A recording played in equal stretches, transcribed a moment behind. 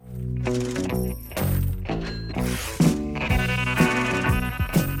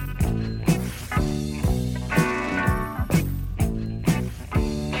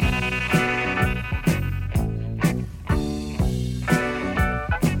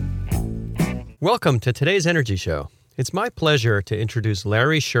Welcome to today's Energy Show. It's my pleasure to introduce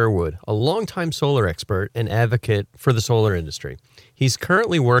Larry Sherwood, a longtime solar expert and advocate for the solar industry. He's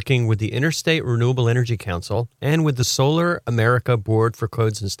currently working with the Interstate Renewable Energy Council and with the Solar America Board for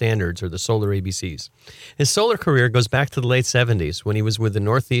Codes and Standards, or the Solar ABCs. His solar career goes back to the late 70s when he was with the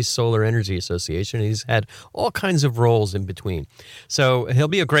Northeast Solar Energy Association. He's had all kinds of roles in between. So he'll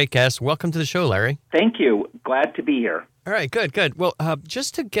be a great guest. Welcome to the show, Larry. Thank you. Glad to be here. All right, good. Well,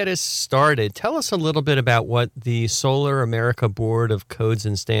 just to get us started, tell us a little bit about what the Solar America Board of Codes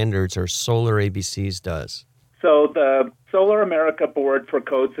and Standards, or Solar ABCs, does. So the Solar America Board for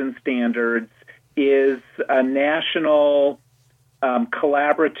Codes and Standards is a national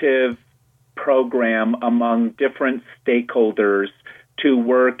collaborative program among different stakeholders to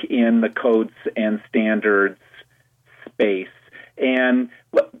work in the codes and standards space. And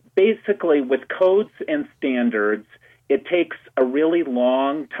basically, with codes and standards, it takes a really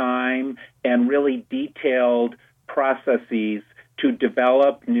long time and really detailed processes to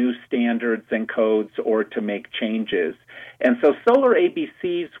develop new standards and codes or to make changes. And so Solar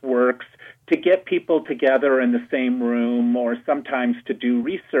ABCs works to get people together in the same room or sometimes to do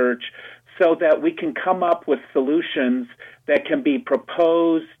research so that we can come up with solutions that can be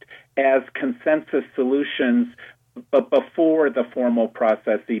proposed as consensus solutions but before the formal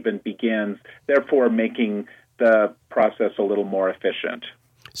process even begins, therefore making the process a little more efficient.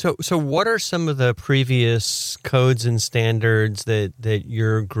 So what are some of the previous codes and standards that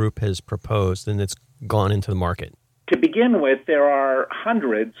your group has proposed and that's gone into the market? To begin with, there are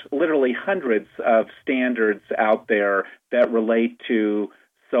literally hundreds of standards out there that relate to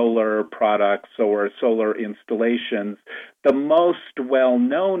solar products or solar installations. The most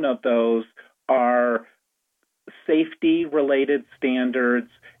well-known of those are safety-related standards,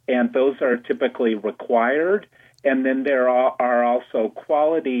 and those are typically required. And then there are also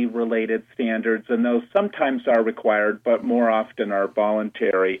quality-related standards, and those sometimes are required, but more often are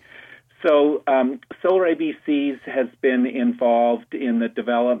voluntary. So Solar ABCs has been involved in the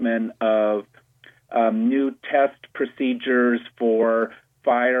development of new test procedures for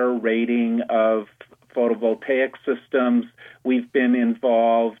fire rating of photovoltaic systems. We've been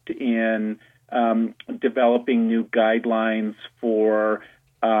involved in developing new guidelines for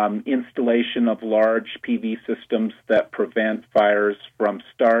installation of large PV systems that prevent fires from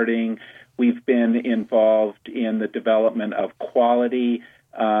starting. We've been involved in the development of quality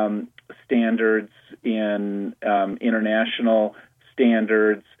standards in international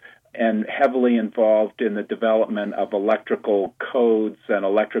standards, and heavily involved in the development of electrical codes and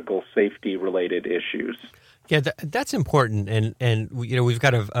electrical safety-related issues. Yeah, that's important, and we've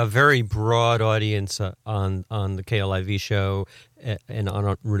got a very broad audience on the KLIV show and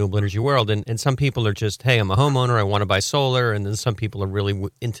on Renewable Energy World, and some people are just, hey, I'm a homeowner, I want to buy solar, and then some people are really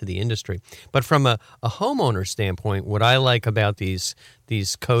into the industry. But from a homeowner standpoint, what I like about these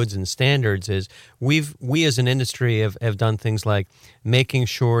codes and standards is we as an industry have done things like making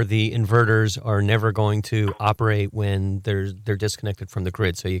sure the inverters are never going to operate when they're disconnected from the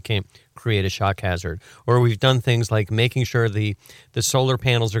grid, so you can't create a shock hazard. Or we've done things like making sure the solar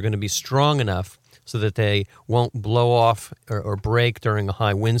panels are going to be strong enough so that they won't blow off or break during a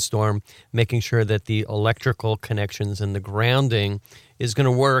high windstorm, making sure that the electrical connections and the grounding is going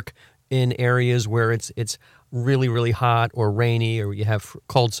to work in areas where it's really, really hot or rainy, or you have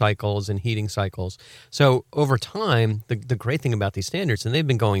cold cycles and heating cycles. So over time, the great thing about these standards, and they've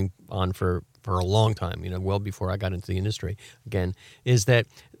been going on for a long time, well before I got into the industry again, is that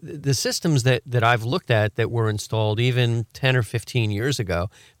the systems that I've looked at that were installed even 10 or 15 years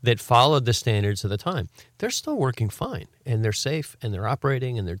ago that followed the standards of the time, they're still working fine, and they're safe, and they're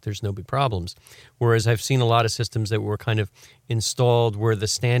operating, and there's no big problems. Whereas I've seen a lot of systems that were kind of installed where the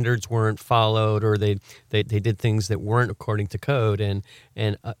standards weren't followed, or they did things that weren't according to code, and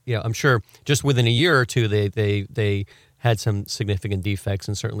I'm sure just within a year or two they had some significant defects,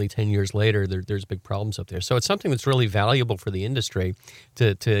 and certainly 10 years later, there's big problems up there. So it's something that's really valuable for the industry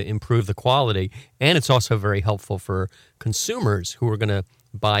to improve the quality, and it's also very helpful for consumers who are going to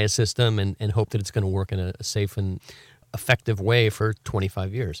buy a system and hope that it's going to work in a safe and effective way for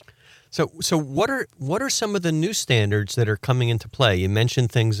 25 years. So what are some of the new standards that are coming into play? You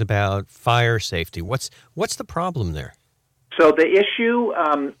mentioned things about fire safety. What's the problem there? So the issue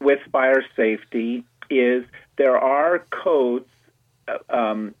with fire safety is there are codes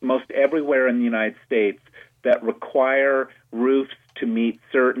most everywhere in the United States that require roofs to meet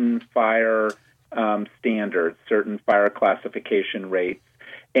certain fire standards, certain fire classification rates.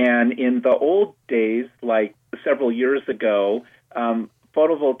 And in the old days, like several years ago,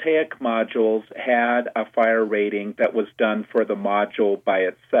 photovoltaic modules had a fire rating that was done for the module by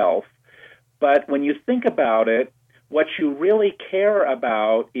itself. But when you think about it, what you really care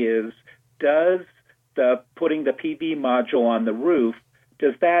about is, does the putting the PV module on the roof,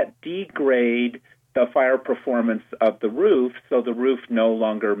 does that degrade the fire performance of the roof so the roof no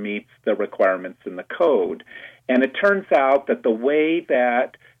longer meets the requirements in the code? And it turns out that the way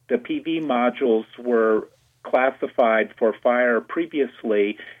that the PV modules were classified for fire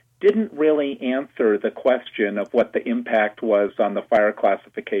previously didn't really answer the question of what the impact was on the fire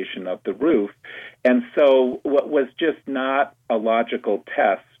classification of the roof. And so what was just not a logical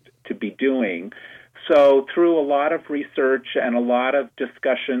test to be doing. So through a lot of research and a lot of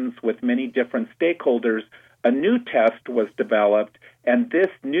discussions with many different stakeholders, a new test was developed, and this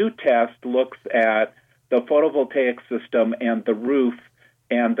new test looks at the photovoltaic system and the roof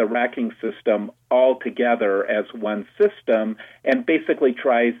and the racking system all together as one system, and basically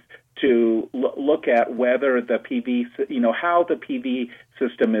tries to look at whether the PV, how the PV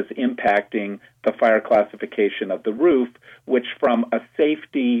system is impacting the fire classification of the roof, which from a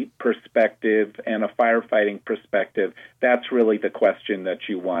safety perspective and a firefighting perspective, that's really the question that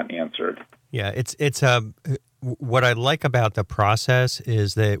you want answered. Yeah, it's what I like about the process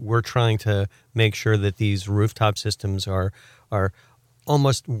is that we're trying to make sure that these rooftop systems are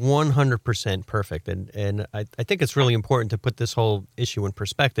almost 100% perfect. And I think it's really important to put this whole issue in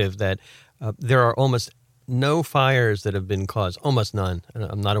perspective that there are almost no fires that have been caused, almost none.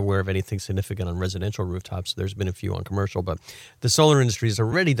 I'm not aware of anything significant on residential rooftops. There's been a few on commercial, but the solar industry has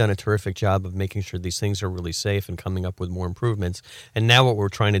already done a terrific job of making sure these things are really safe and coming up with more improvements. And now what we're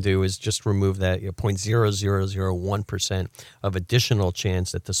trying to do is just remove that 0.0001% of additional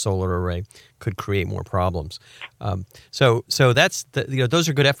chance that the solar array could create more problems. So that's those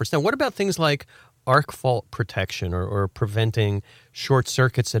are good efforts. Now, what about things like arc fault protection or preventing short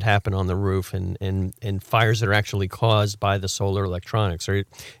circuits that happen on the roof and fires that are actually caused by the solar electronics?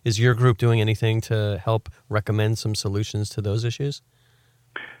 Is your group doing anything to help recommend some solutions to those issues?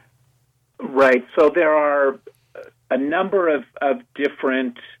 Right. So there are a number of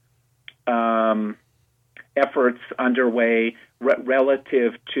different efforts underway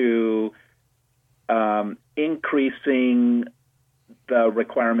relative to increasing the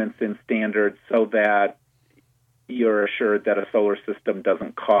requirements in standards so that you're assured that a solar system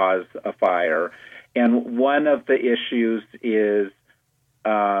doesn't cause a fire. And one of the issues is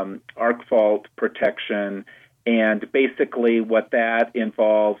arc fault protection. And basically what that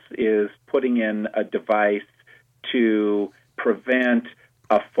involves is putting in a device to prevent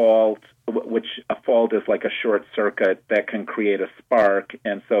a fault, which a fault is like a short circuit that can create a spark.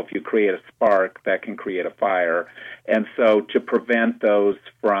 And so if you create a spark, that can create a fire. And so to prevent those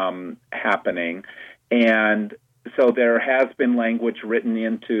from happening. And so there has been language written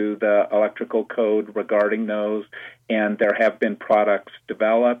into the electrical code regarding those, and there have been products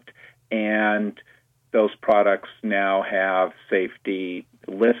developed, and those products now have safety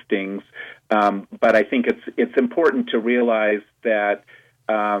listings. But I think it's important to realize that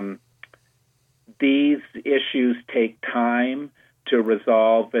these issues take time to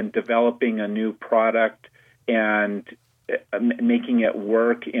resolve, and developing a new product and making it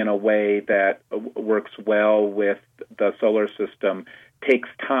work in a way that works well with the solar system takes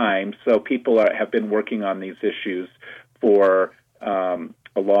time. So people have been working on these issues for a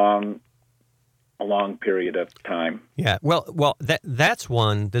long period of time. Yeah, well, that's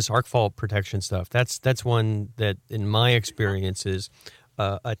one. This arc fault protection stuff. That's one that, in my experience, is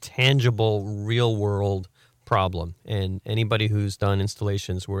a tangible, real world problem. And anybody who's done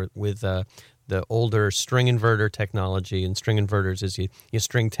installations with the older string inverter technology, and string inverters is you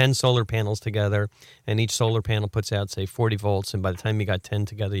string 10 solar panels together, and each solar panel puts out, say, 40 volts, and by the time you got 10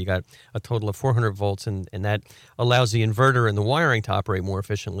 together, you got a total of 400 volts, and that allows the inverter and the wiring to operate more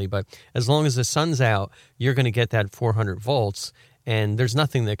efficiently. But as long as the sun's out, you're going to get that 400 volts, and there's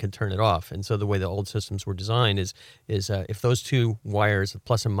nothing that can turn it off. And so the way the old systems were designed is if those two wires, the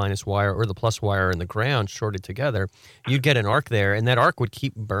plus and minus wire, or the plus wire and the ground shorted together, you'd get an arc there, and that arc would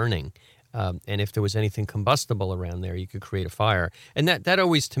keep burning. And if there was anything combustible around there, you could create a fire. And that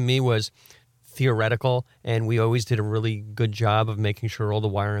always, to me, was theoretical, and we always did a really good job of making sure all the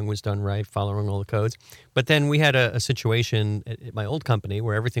wiring was done right, following all the codes. But then we had a situation at my old company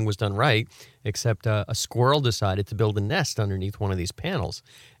where everything was done right, except a squirrel decided to build a nest underneath one of these panels.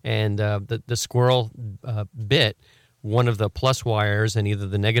 And the squirrel bit one of the plus wires and either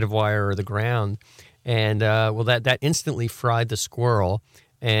the negative wire or the ground. And, that instantly fried the squirrel.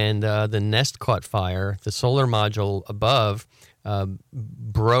 And the nest caught fire. The solar module above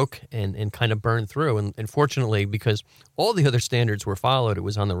broke and kind of burned through. And fortunately, because all the other standards were followed, it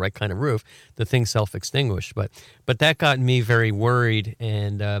was on the right kind of roof, the thing self-extinguished. But that got me very worried,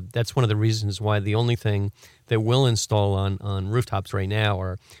 and that's one of the reasons why the only thing that we'll install on rooftops right now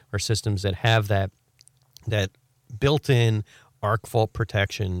are systems that have that built-in arc fault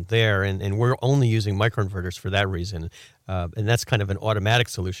protection there, and we're only using microinverters for that reason, and that's kind of an automatic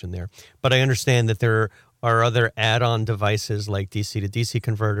solution there. But I understand that there are other add-on devices like DC to DC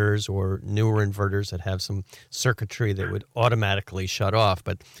converters or newer inverters that have some circuitry that would automatically shut off.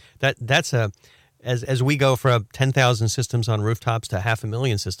 But that's as we go from 10,000 systems on rooftops to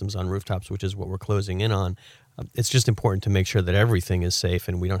 500,000 systems on rooftops, which is what we're closing in on, it's just important to make sure that everything is safe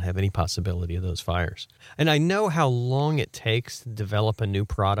and we don't have any possibility of those fires. And I know how long it takes to develop a new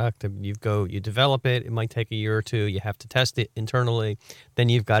product. You develop it, it might take a year or two. You have to test it internally. Then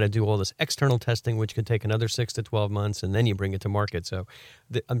you've got to do all this external testing, which could take another 6 to 12 months, and then you bring it to market. So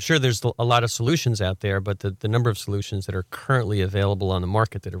I'm sure there's a lot of solutions out there, but the number of solutions that are currently available on the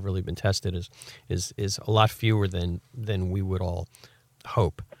market that have really been tested is a lot fewer than we would all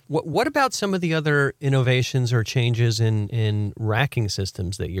hope. What about some of the other innovations or changes in racking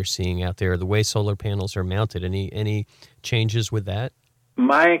systems that you're seeing out there, the way solar panels are mounted? Any changes with that?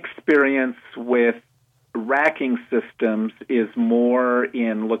 My experience with racking systems is more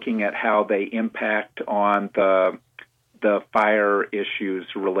in looking at how they impact on the fire issues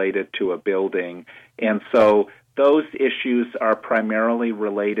related to a building. And so those issues are primarily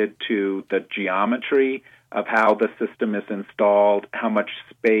related to the geometry of how the system is installed, how much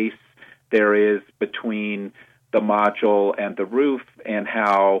space there is between the module and the roof, and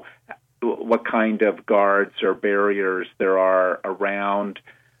what kind of guards or barriers there are around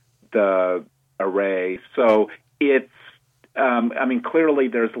the array. So it's, clearly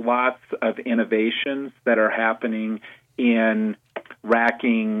there's lots of innovations that are happening in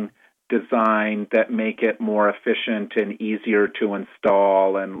racking design that make it more efficient and easier to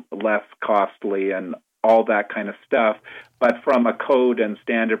install and less costly and all that kind of stuff. But from a code and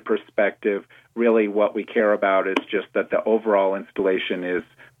standard perspective, really what we care about is just that the overall installation is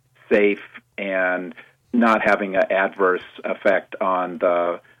safe and not having an adverse effect on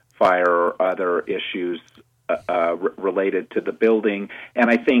the fire or other issues related to the building.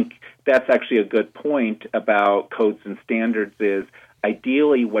 And I think that's actually a good point about codes and standards is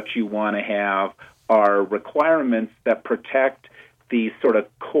ideally what you want to have are requirements that protect the sort of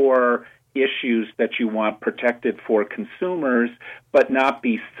core issues that you want protected for consumers, but not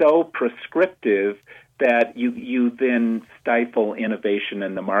be so prescriptive that you then stifle innovation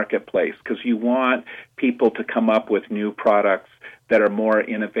in the marketplace, because you want people to come up with new products that are more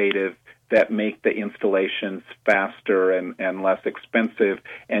innovative, that make the installations faster and less expensive,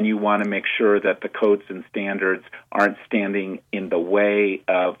 and you want to make sure that the codes and standards aren't standing in the way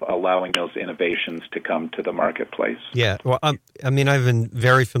of allowing those innovations to come to the marketplace. Yeah, well, I've been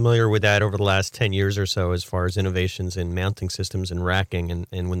very familiar with that over the last 10 years or so as far as innovations in mounting systems and racking,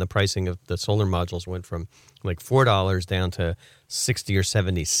 and when the pricing of the solar modules went from like $4 down to 60 or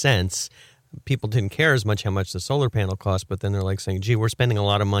 70 cents, people didn't care as much how much the solar panel cost, but then they're like saying, gee, we're spending a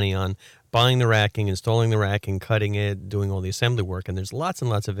lot of money on buying the racking, installing the racking, cutting it, doing all the assembly work, and there's lots and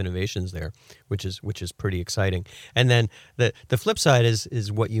lots of innovations there, which is pretty exciting. And then the flip side is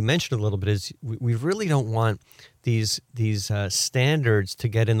what you mentioned a little bit is we really don't want these standards to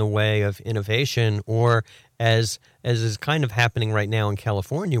get in the way of innovation, or as is kind of happening right now in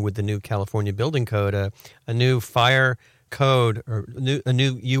California with the new California Building Code, a new fire code or a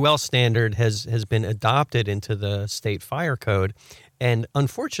new UL standard has been adopted into the state fire code. And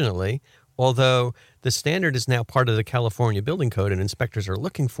unfortunately, although the standard is now part of the California Building Code and inspectors are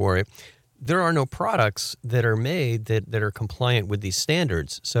looking for it, there are no products that are made that are compliant with these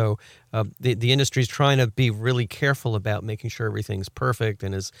standards. So the industry is trying to be really careful about making sure everything's perfect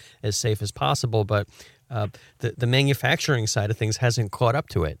and as safe as possible, but the manufacturing side of things hasn't caught up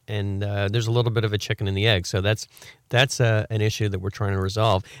to it, and there's a little bit of a chicken and the egg. So that's an issue that we're trying to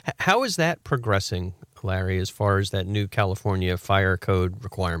resolve. How is that progressing, Larry, as far as that new California fire code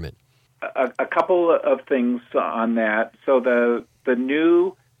requirement? A couple of things on that. So the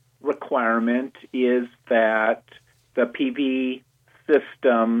new requirement is that the PV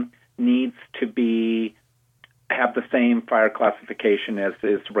system needs to have the same fire classification as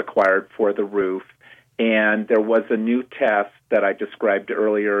is required for the roof. And there was a new test that I described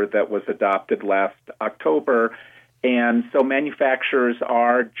earlier that was adopted last October. And so manufacturers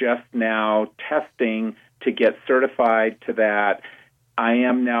are just now testing to get certified to that. I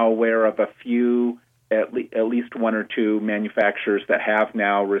am now aware of a few at least one or two manufacturers that have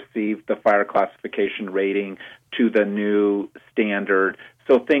now received the fire classification rating to the new standard.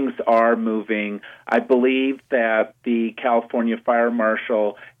 So things are moving. I believe that the California Fire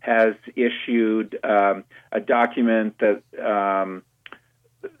Marshal has issued a document that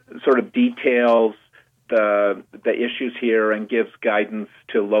sort of details the issues here and gives guidance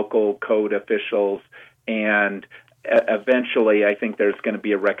to local code officials. And eventually, I think there's going to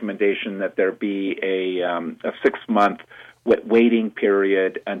be a recommendation that there be a 6-month waiting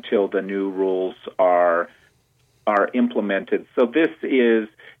period until the new rules are implemented. So this is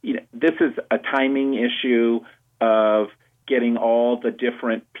a timing issue of getting all the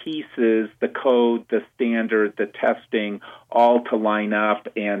different pieces, the code, the standard, the testing, all to line up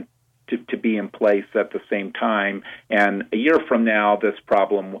and to be in place at the same time. And a year from now, this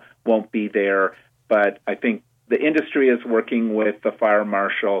problem won't be there. But I think the industry is working with the fire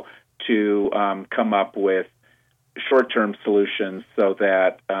marshal to come up with short-term solutions so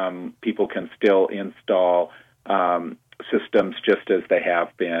that people can still install systems just as they have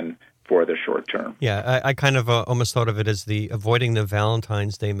been for the short term. Yeah, I kind of almost thought of it as the avoiding the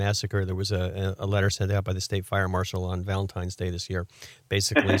Valentine's Day massacre. There was a letter sent out by the state fire marshal on Valentine's Day this year,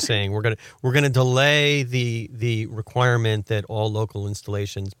 basically saying we're gonna delay the requirement that all local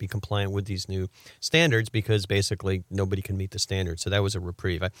installations be compliant with these new standards because basically nobody can meet the standards. So that was a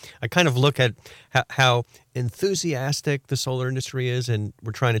reprieve. I kind of look at how enthusiastic the solar industry is, and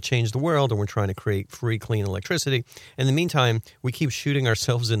we're trying to change the world, and we're trying to create free, clean electricity. In the meantime, we keep shooting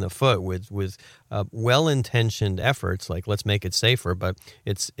ourselves in the foot with well-intentioned efforts, like let's make it safer, but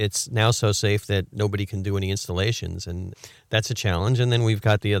it's now so safe that nobody can do any installations, and that's a challenge. And then we've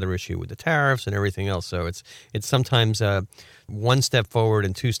got the other issue with the tariffs and everything else. So it's sometimes one step forward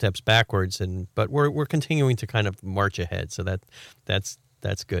and two steps backwards, but we're continuing to kind of march ahead. So that's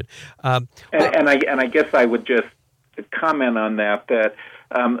good. And I guess I would just comment on that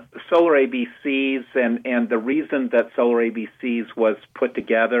solar ABCs and the reason that solar ABCs was put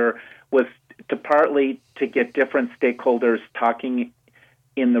together was partly to get different stakeholders talking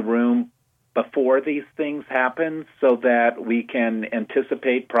in the room before these things happen so that we can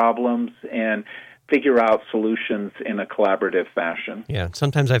anticipate problems and figure out solutions in a collaborative fashion. Yeah,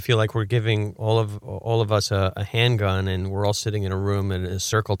 sometimes I feel like we're giving all of us a handgun, and we're all sitting in a room in a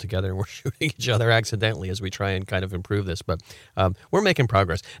circle together, and we're shooting each other accidentally as we try and kind of improve this. But we're making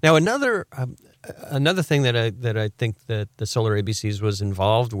progress. Now, another thing that I think that the Solar ABCs was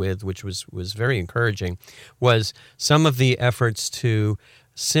involved with, which was very encouraging, was some of the efforts to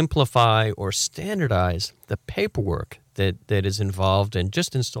simplify or standardize the paperwork that is involved in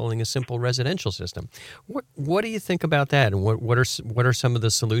just installing a simple residential system. What do you think about that, and what are some of the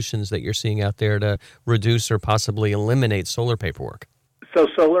solutions that you're seeing out there to reduce or possibly eliminate solar paperwork? So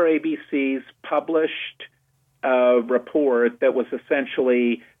Solar ABCs published a report that was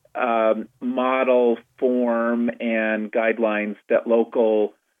essentially model form and guidelines that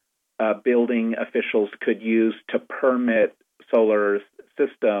local building officials could use to permit solar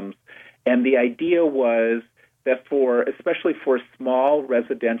systems. And the idea was that especially for small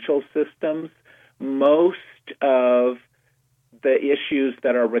residential systems, most of the issues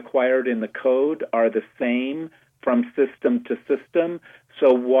that are required in the code are the same from system to system.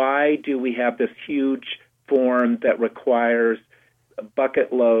 So why do we have this huge form that requires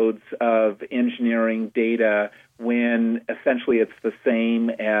bucket loads of engineering data when essentially it's the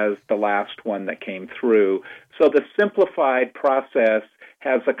same as the last one that came through? So the simplified process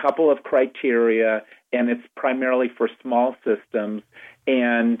has a couple of criteria, and it's primarily for small systems,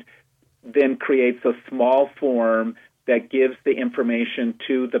 and then creates a small form that gives the information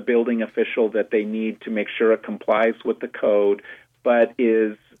to the building official that they need to make sure it complies with the code, but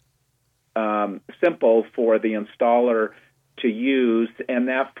is simple for the installer to use. And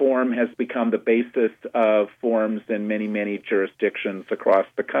that form has become the basis of forms in many, many jurisdictions across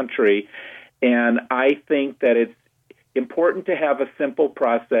the country. And I think that it's important to have a simple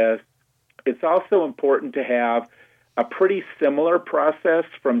process. It's also important to have a pretty similar process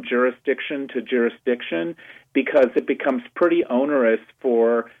from jurisdiction to jurisdiction, because it becomes pretty onerous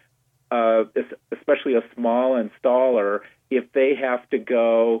for especially a small installer if they have to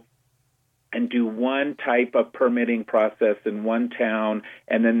go and do one type of permitting process in one town,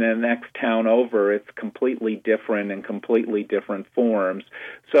 and then the next town over, it's completely different and completely different forms.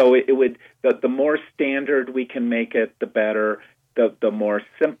 So the more standard we can make it, the better. The more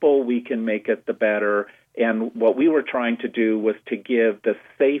simple we can make it, the better. And what we were trying to do was to give the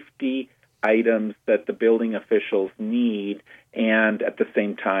safety items that the building officials need, and at the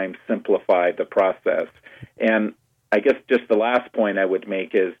same time simplify the process. And I guess just the last point I would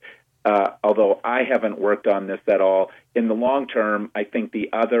make is although I haven't worked on this at all. In the long term, I think the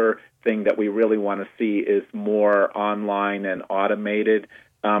other thing that we really want to see is more online and automated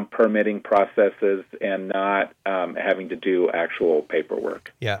permitting processes and not having to do actual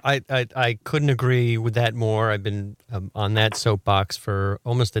paperwork. Yeah, I couldn't agree with that more. I've been on that soapbox for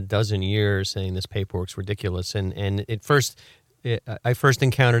almost a dozen years saying this paperwork's ridiculous. And I first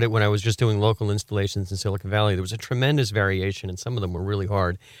encountered it when I was just doing local installations in Silicon Valley. There was a tremendous variation, and some of them were really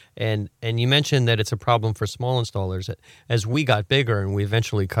hard. And you mentioned that it's a problem for small installers. As we got bigger, and we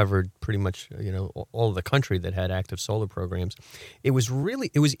eventually covered pretty much all of the country that had active solar programs, it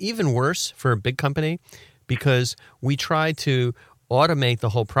was even worse for a big company because we tried to automate the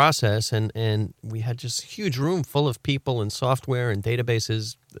whole process, and we had just a huge room full of people and software and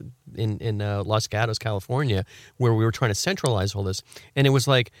databases in Los Gatos, California, where we were trying to centralize all this. And it was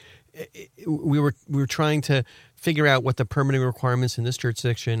like we were trying to figure out what the permitting requirements in this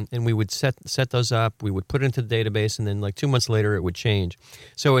jurisdiction, and we would set those up. We would put it into the database, and then like 2 months later, it would change.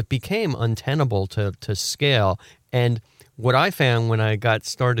 So it became untenable to scale. And what I found when I got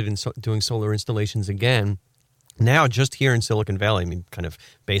started in doing solar installations again, now, just here in Silicon Valley, I mean, kind of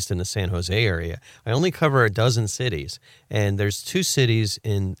based in the San Jose area, I only cover a dozen cities. And there's 2 cities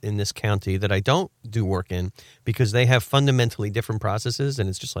in this county that I don't do work in because they have fundamentally different processes, and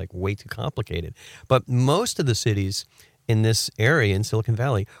it's just like way too complicated. But most of the cities in this area in Silicon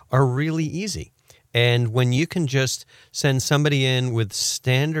Valley are really easy. And when you can just send somebody in with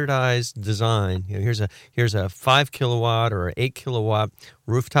standardized design, here's a 5 kilowatt or an 8 kilowatt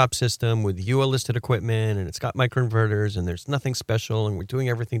rooftop system with UL listed equipment, and it's got microinverters, and there's nothing special, and we're doing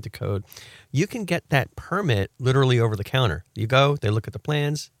everything to code. You can get that permit literally over the counter. You go, they look at the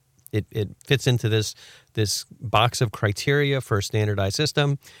plans. It fits into this box of criteria for a standardized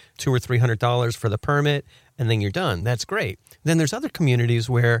system, $200 or $300 for the permit, and then you're done. That's great. Then there's other communities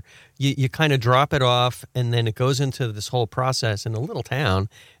where you kind of drop it off, and then it goes into this whole process in a little town,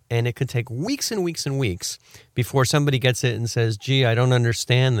 and it could take weeks and weeks and weeks before somebody gets it and says, gee, I don't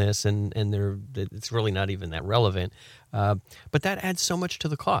understand this, and it's really not even that relevant. But that adds so much to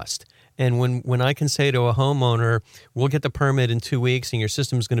the cost. And when I can say to a homeowner, we'll get the permit in 2 weeks and your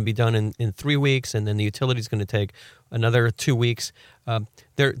system is going to be done in 3 weeks, and then the utility is going to take another 2 weeks,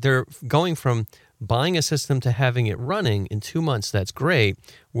 they're going from buying a system to having it running in 2 months. That's great.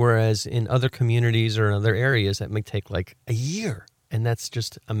 Whereas in other communities or in other areas, that may take like a year. And that's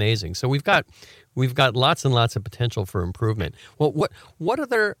just amazing. So we've got lots and lots of potential for improvement. Well, what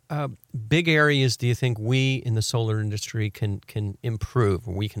other big areas do you think we in the solar industry can improve?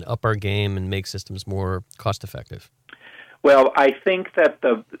 We can up our game and make systems more cost effective? Well, I think that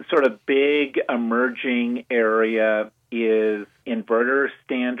the sort of big emerging area is inverter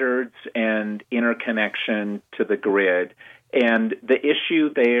standards and interconnection to the grid. And the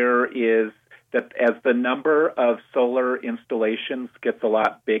issue there is that as the number of solar installations gets a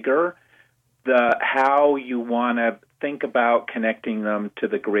lot bigger, how you want to think about connecting them to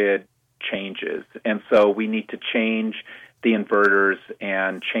the grid changes. And so we need to change the inverters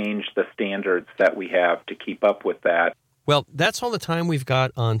and change the standards that we have to keep up with that. Well, that's all the time we've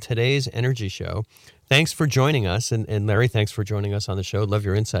got on today's Energy Show. Thanks for joining us. And Larry, thanks for joining us on the show. Love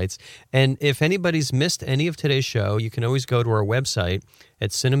your insights. And if anybody's missed any of today's show, you can always go to our website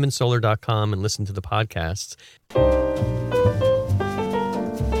at cinnamonsolar.com and listen to the podcasts.